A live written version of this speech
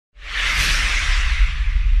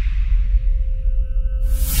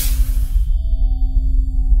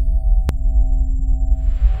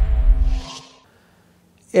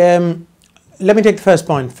Um, Let me take the first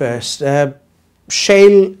point first.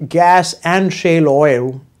 Shale gas and shale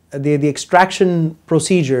oil, the extraction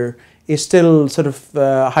procedure is still sort of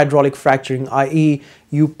hydraulic fracturing, i.e.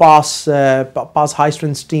 you pass high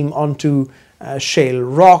strength steam onto shale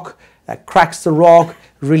rock, that cracks the rock,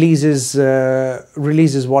 releases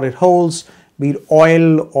what it holds, be it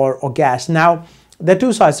oil or gas. Now, there are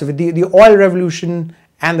two sides of it. The oil revolution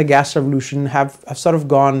and the gas revolution have sort of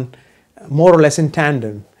gone more or less in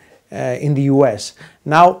tandem in the US.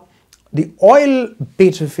 Now, the oil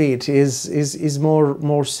bit of it is more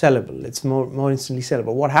sellable. It's more instantly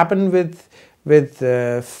sellable. What happened with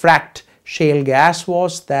fracked shale gas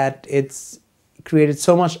was that it's created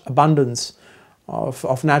so much abundance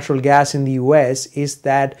of natural gas in the US is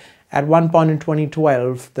that at one point in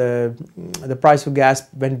 2012 the price of gas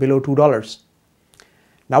went below $2.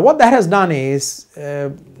 Now what that has done is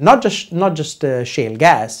not just shale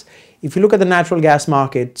gas. If you look at the natural gas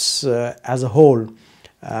markets as a whole,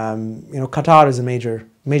 Qatar is a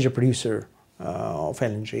major producer of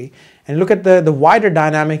LNG, and look at the wider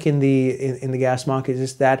dynamic in the gas market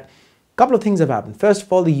is that a couple of things have happened. First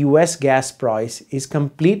of all, the US gas price is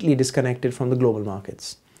completely disconnected from the global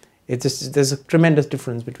markets. There's a tremendous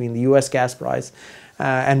difference between the US gas price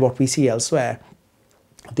and what we see elsewhere.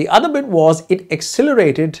 The other bit was it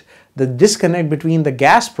accelerated the disconnect between the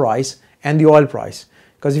gas price and the oil price.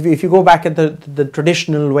 Because if you go back at the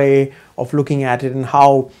traditional way of looking at it and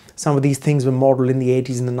how some of these things were modeled in the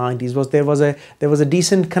 80s and the 90s, there was a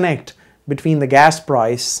decent connect between the gas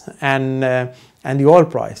price and the oil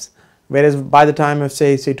price. Whereas by the time of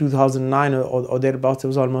say 2009 or thereabouts, there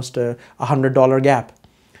was almost a $100 gap.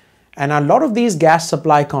 And a lot of these gas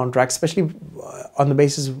supply contracts, especially on the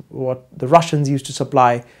basis of what the Russians used to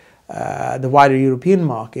supply the wider European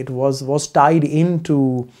market, was tied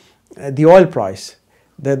into the oil price.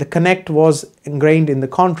 The connect was ingrained in the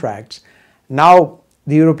contracts. Now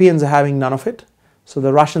the Europeans are having none of it. So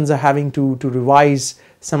the Russians are having to revise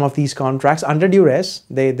some of these contracts under duress.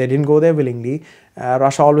 They didn't go there willingly.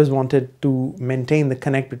 Russia always wanted to maintain the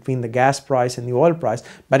connect between the gas price and the oil price,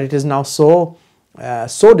 but it is now so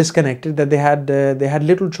disconnected that they had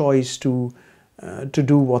little choice to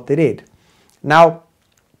do what they did. Now,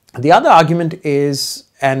 the other argument is,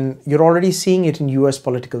 and you're already seeing it in US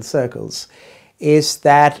political circles, is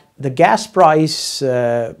that the gas price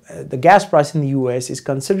in the US is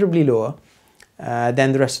considerably lower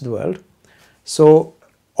than the rest of the world. So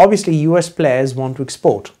obviously US players want to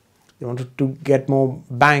export. They want to get more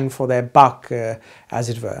bang for their buck, as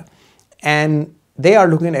it were. And they are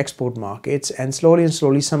looking at export markets, and slowly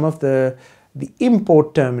some of the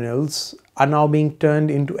import terminals are now being turned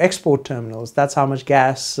into export terminals. That's how much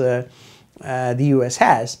gas the US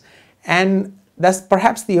has. And that's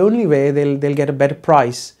perhaps the only way they'll get a better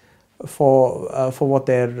price for what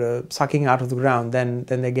they're sucking out of the ground than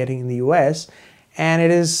they're getting in the US, and it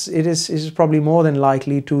is probably more than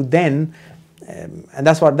likely to then, and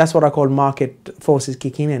that's what I call market forces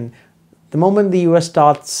kicking in. The moment the US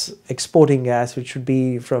starts exporting gas, which should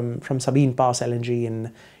be from Sabine Pass LNG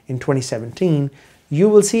in 2017, you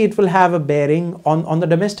will see it will have a bearing on the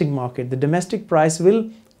domestic market. The domestic price will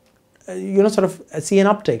sort of see an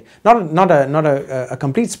uptake, not a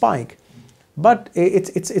complete spike, but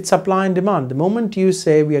it's supply and demand. The moment you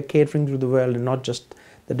say we are catering to the world and not just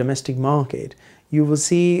the domestic market, you will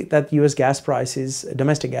see that US gas prices,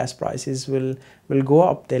 domestic gas prices will go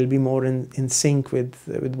up. They'll be more in sync with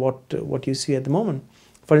what you see at the moment.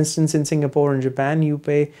 For instance, in Singapore and Japan, you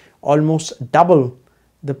pay almost double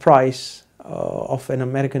the price of an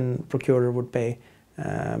American procurer would pay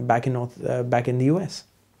back in the US.